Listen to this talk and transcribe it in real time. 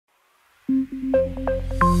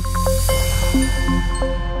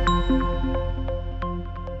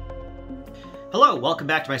Hello, welcome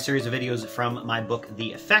back to my series of videos from my book,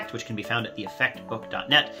 The Effect, which can be found at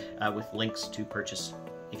theeffectbook.net with links to purchase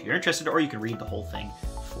if you're interested, or you can read the whole thing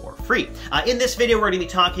for free. In this video, we're going to be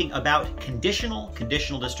talking about conditional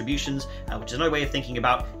distributions, which is another way of thinking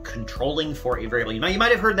about controlling for a variable. Now, you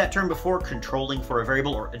might have heard that term before, controlling for a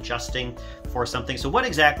variable or adjusting for something. So what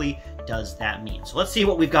exactly does that mean? So let's see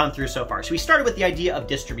what we've gone through so far. So we started with the idea of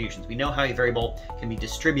distributions. We know how a variable can be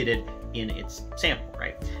distributed in its sample,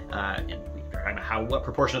 right? And we talking about what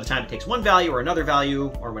proportion of the time it takes one value or another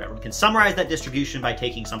value or whatever. We can summarize that distribution by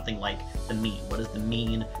taking something like the mean. What is the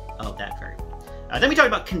mean of that variable? Then we talked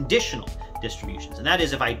about conditional distributions, and that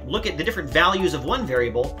is if I look at the different values of one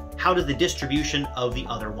variable, how does the distribution of the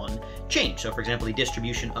other one change? So for example, the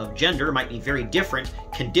distribution of gender might be very different,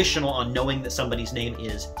 conditional on knowing that somebody's name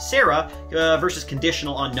is Sarah versus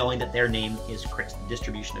conditional on knowing that their name is Chris. The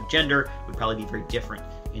distribution of gender would probably be very different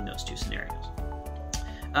in those two scenarios.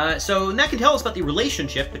 So that can tell us about the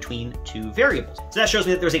relationship between two variables. So that shows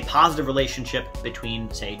me that there's a positive relationship between,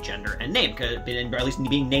 say, gender and name, or at least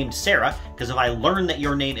being named Sarah, because if I learn that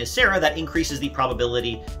your name is Sarah, that increases the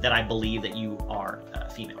probability that I believe that you are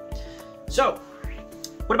female. So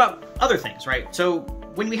what about other things, right? So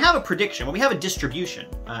when we have a prediction, when we have a distribution,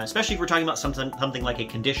 especially if we're talking about something like a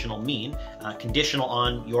conditional mean, conditional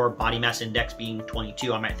on your body mass index being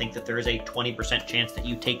 22, I might think that there is a 20% chance that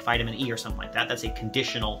you take vitamin E or something like that. That's a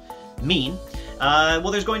conditional mean.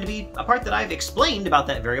 Well, there's going to be a part that I've explained about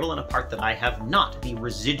that variable and a part that I have not, the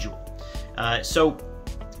residual. So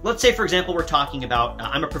let's say, for example, we're talking about,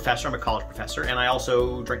 I'm a professor, I'm a college professor, and I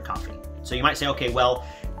also drink coffee. So you might say, okay, well,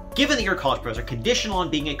 given that you're a college professor, conditional on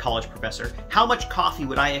being a college professor, how much coffee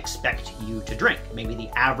would I expect you to drink? Maybe the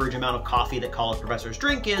average amount of coffee that college professors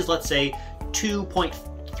drink is, let's say,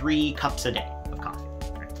 2.3 cups a day of coffee.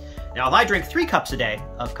 Right? Now, if I drink 3 cups a day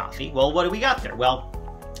of coffee, well, what do we got there? Well,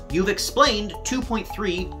 you've explained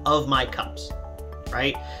 2.3 of my cups,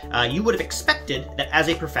 right? You would have expected that as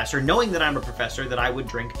a professor, knowing that I'm a professor, that I would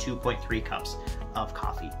drink 2.3 cups of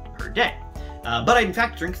coffee per day. But I, in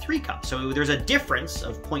fact, drink 3 cups. So there's a difference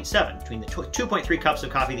of 0.7 between the 2.3 cups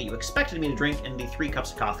of coffee that you expected me to drink and the 3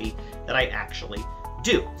 cups of coffee that I actually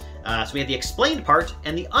do. So we have the explained part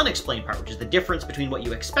and the unexplained part, which is the difference between what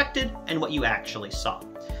you expected and what you actually saw.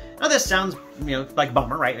 Now this sounds, like a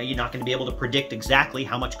bummer, right? You're not going to be able to predict exactly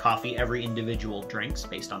how much coffee every individual drinks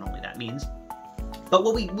based on only that means. But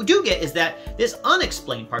what we do get is that this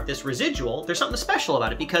unexplained part, this residual, there's something special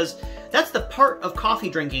about it because that's the part of coffee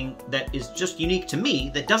drinking that is just unique to me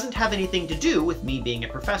that doesn't have anything to do with me being a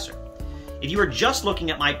professor. If you were just looking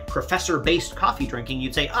at my professor-based coffee drinking,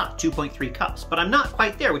 you'd say, 2.3 cups. But I'm not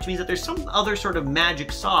quite there, which means that there's some other sort of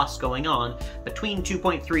magic sauce going on between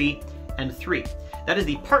 2.3 and 3. That is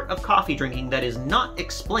the part of coffee drinking that is not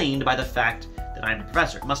explained by the fact that I'm a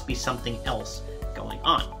professor. It must be something else going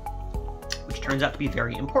on, which turns out to be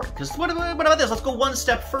very important. Because what about this? Let's go one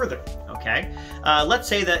step further, okay? Let's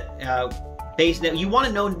say that, that you want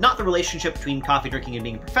to know not the relationship between coffee drinking and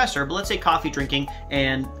being a professor, but let's say coffee drinking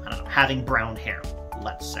and, I don't know, having brown hair,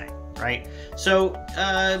 let's say, right? So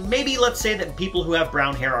maybe let's say that people who have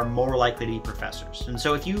brown hair are more likely to be professors. And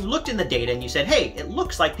so if you looked in the data and you said, hey, it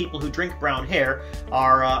looks like people who drink brown hair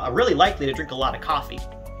are really likely to drink a lot of coffee,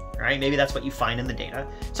 right? Maybe that's what you find in the data.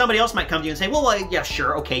 Somebody else might come to you and say, well, yeah,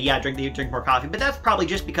 sure, okay, yeah, drink more coffee, but that's probably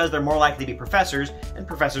just because they're more likely to be professors, and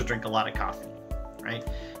professors drink a lot of coffee, right?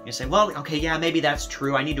 You say, well, okay, yeah, maybe that's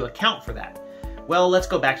true. I need to account for that. Well, let's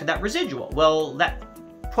go back to that residual. Well, that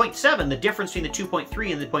 0.7, the difference between the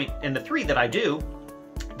 2.3 and the 3 that I do,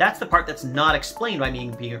 that's the part that's not explained by me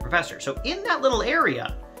being a professor. So in that little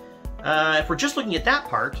area, if we're just looking at that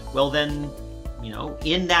part, well then,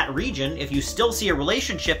 in that region, if you still see a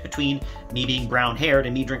relationship between me being brown-haired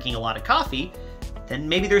and me drinking a lot of coffee, then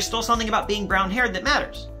maybe there's still something about being brown-haired that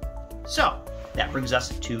matters. So that brings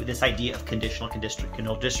us to this idea of conditional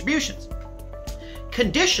distributions.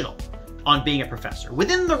 Conditional on being a professor.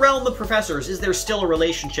 Within the realm of professors, is there still a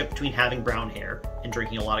relationship between having brown hair and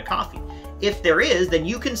drinking a lot of coffee? If there is, then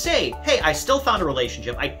you can say, hey, I still found a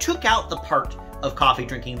relationship. I took out the part of coffee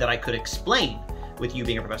drinking that I could explain with you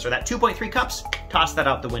being a professor. That 2.3 cups, toss that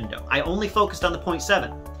out the window. I only focused on the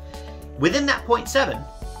 0.7. Within that 0.7,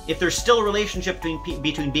 if there's still a relationship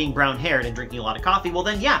between being brown-haired and drinking a lot of coffee, well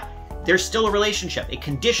then yeah, there's still a relationship. A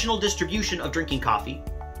conditional distribution of drinking coffee,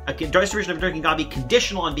 a distribution of drinking coffee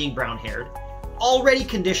conditional on being brown-haired, already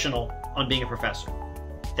conditional on being a professor.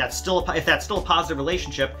 If that's still a positive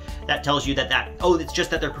relationship, that tells you that it's just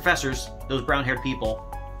that they're professors, those brown-haired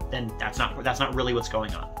people, then that's not really what's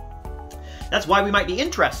going on. That's why we might be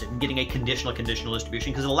interested in getting a conditional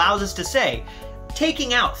distribution, because it allows us to say,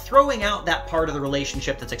 throwing out that part of the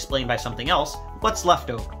relationship that's explained by something else, what's left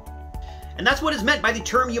over. And that's what is meant by the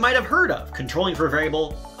term you might have heard of, controlling for a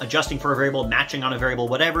variable, adjusting for a variable, matching on a variable,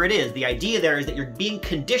 whatever it is. The idea there is that you're being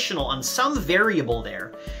conditional on some variable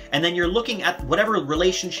there, and then you're looking at whatever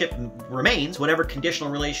relationship remains, whatever conditional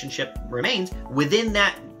relationship remains within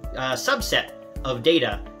that subset of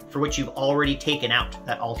data for which you've already taken out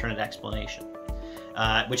that alternate explanation.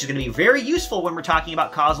 Which is going to be very useful when we're talking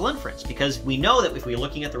about causal inference, because we know that if we're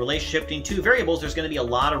looking at the relationship between two variables, there's going to be a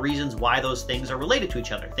lot of reasons why those things are related to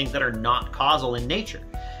each other, things that are not causal in nature.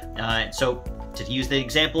 So to use the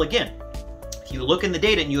example again, if you look in the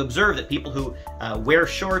data and you observe that people who wear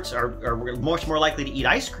shorts are much more likely to eat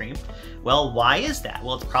ice cream, well, why is that?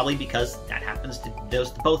 Well, it's probably because that happens to,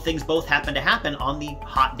 both things happen to happen on the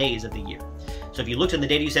hot days of the year. So if you looked in the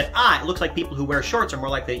data, you said, it looks like people who wear shorts are more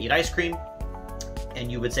likely to eat ice cream. And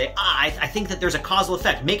you would say, I think that there's a causal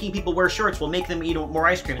effect. Making people wear shorts will make them eat more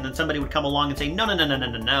ice cream. And then somebody would come along and say,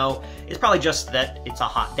 no. It's probably just that it's a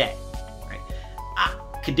hot day, right?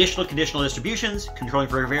 Conditional distributions, controlling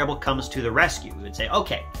for a variable comes to the rescue. We would say,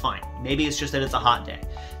 okay, fine. Maybe it's just that it's a hot day.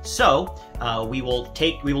 So we will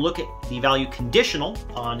look at the value conditional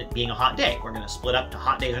on it being a hot day. We're going to split up to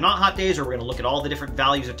hot days or not hot days, or we're going to look at all the different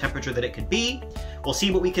values of temperature that it could be. We'll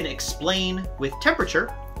see what we can explain with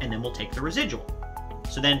temperature, and then we'll take the residual.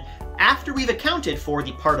 So then, after we've accounted for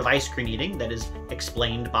the part of ice cream eating that is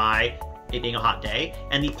explained by it being a hot day,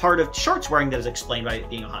 and the part of shorts wearing that is explained by it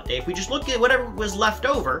being a hot day, if we just look at whatever was left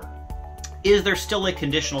over, is there still a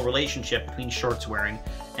conditional relationship between shorts wearing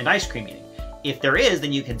and ice cream eating? If there is,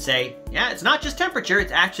 then you can say, yeah, it's not just temperature,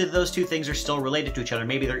 it's actually those two things are still related to each other.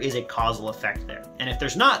 Maybe there is a causal effect there. And if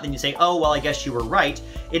there's not, then you say, oh, well, I guess you were right.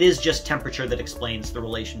 It is just temperature that explains the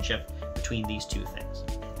relationship between these two things.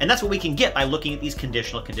 And that's what we can get by looking at these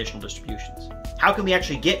conditional distributions. How can we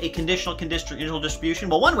actually get a conditional distribution?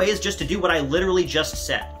 Well, one way is just to do what I literally just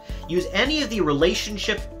said. Use any of the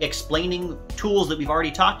relationship explaining tools that we've already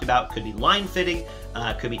talked about. Could be line fitting,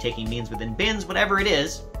 could be taking means within bins, whatever it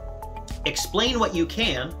is. Explain what you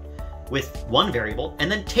can with one variable,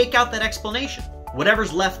 and then take out that explanation.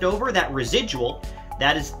 Whatever's left over, that residual,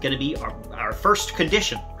 that is going to be our first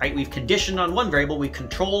condition, right? We've conditioned on one variable, we've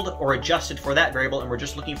controlled or adjusted for that variable, and we're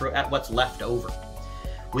just looking at what's left over.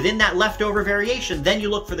 Within that leftover variation, then you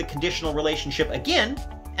look for the conditional relationship again,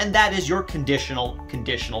 and that is your conditional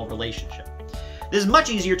relationship. This is much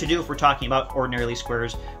easier to do if we're talking about ordinary least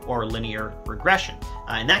squares or linear regression.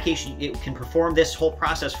 In that case, it can perform this whole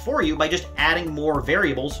process for you by just adding more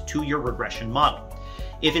variables to your regression model.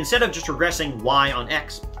 If instead of just regressing y on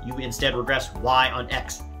x, you instead regress y on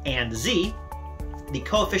x and z, the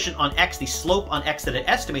coefficient on x, the slope on x that it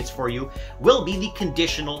estimates for you, will be the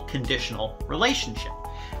conditional relationship.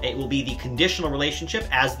 It will be the conditional relationship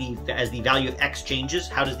as the value of x changes.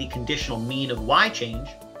 How does the conditional mean of y change?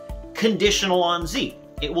 Conditional on z.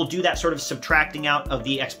 It will do that sort of subtracting out of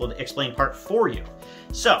the explained part for you.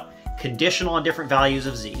 So, conditional on different values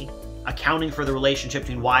of z, accounting for the relationship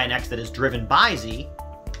between y and x that is driven by z,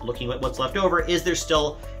 looking at what's left over, is there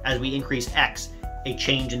still, as we increase x, a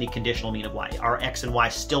change in the conditional mean of y? Are x and y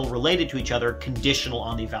still related to each other, conditional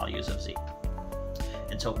on the values of z?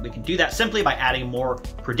 And so we can do that simply by adding more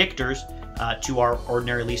predictors to our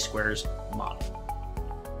ordinary least squares model.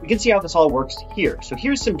 We can see how this all works here. So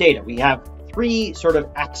here's some data. We have three sort of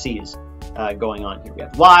axes going on here. We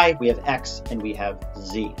have y, we have x, and we have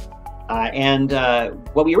z.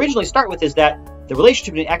 What we originally start with is that the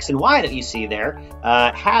relationship between x and y that you see there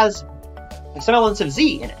has some elements of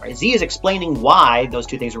z in it, right? Z is explaining why those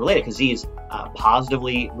two things are related, because z is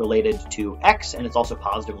positively related to x, and it's also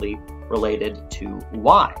positively related to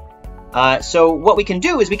y. So what we can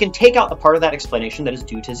do is we can take out the part of that explanation that is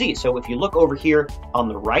due to z. So if you look over here on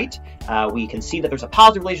the right, we can see that there's a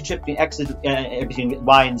positive relationship between between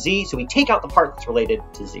y and z. So we take out the part that's related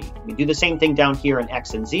to z. We do the same thing down here in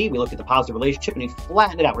x and z. We look at the positive relationship and we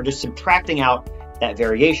flatten it out. We're just subtracting out that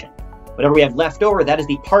variation. Whatever we have left over, that is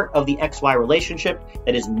the part of the xy relationship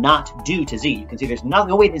that is not due to z. You can see there's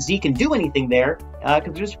no way that z can do anything there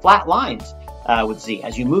because there's flat lines with z.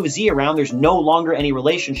 As you move z around, there's no longer any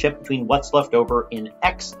relationship between what's left over in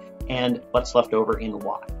x and what's left over in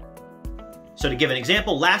y. So to give an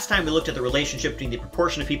example, last time we looked at the relationship between the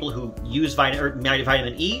proportion of people who use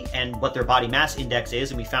vitamin E and what their body mass index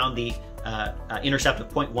is, and we found the intercept of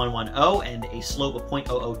 0.110 and a slope of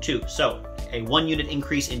 0.002. So a 1 unit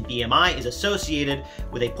increase in BMI is associated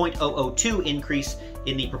with a 0.002 increase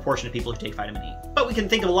in the proportion of people who take vitamin E. But we can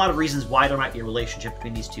think of a lot of reasons why there might be a relationship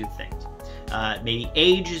between these two things. Maybe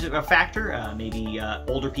age is a factor. Maybe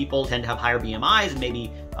older people tend to have higher BMIs, and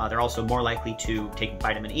maybe they're also more likely to take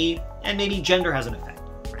vitamin E, and maybe gender has an effect.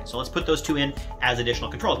 Right? So let's put those two in as additional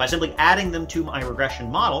controls. By simply adding them to my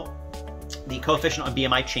regression model, the coefficient on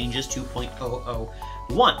BMI changes to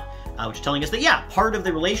 0.001, which is telling us that, yeah, part of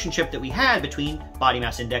the relationship that we had between body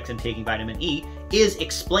mass index and taking vitamin E is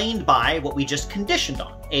explained by what we just conditioned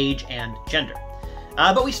on, age and gender.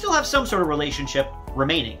 But we still have some sort of relationship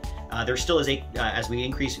remaining. There still is as we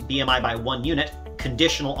increase BMI by 1 unit,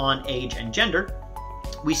 conditional on age and gender,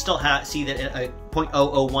 we still see that a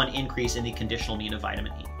 0.001 increase in the conditional mean of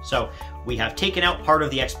vitamin E. So we have taken out part of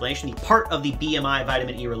the explanation, the part of the BMI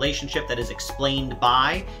vitamin E relationship that is explained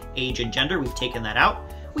by age and gender, we've taken that out.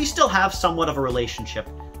 We still have somewhat of a relationship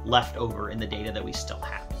left over in the data that we still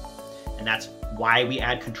have. And that's why we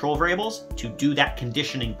add control variables, to do that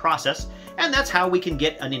conditioning process. And that's how we can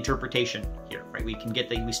get an interpretation here, right?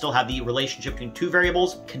 We still have the relationship between two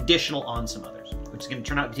variables conditional on some others, which is going to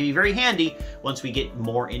turn out to be very handy once we get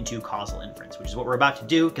more into causal inference, which is what we're about to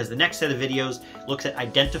do, because the next set of videos looks at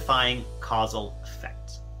identifying causal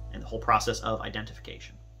effects and the whole process of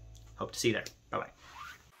identification. Hope to see you there. Bye-bye.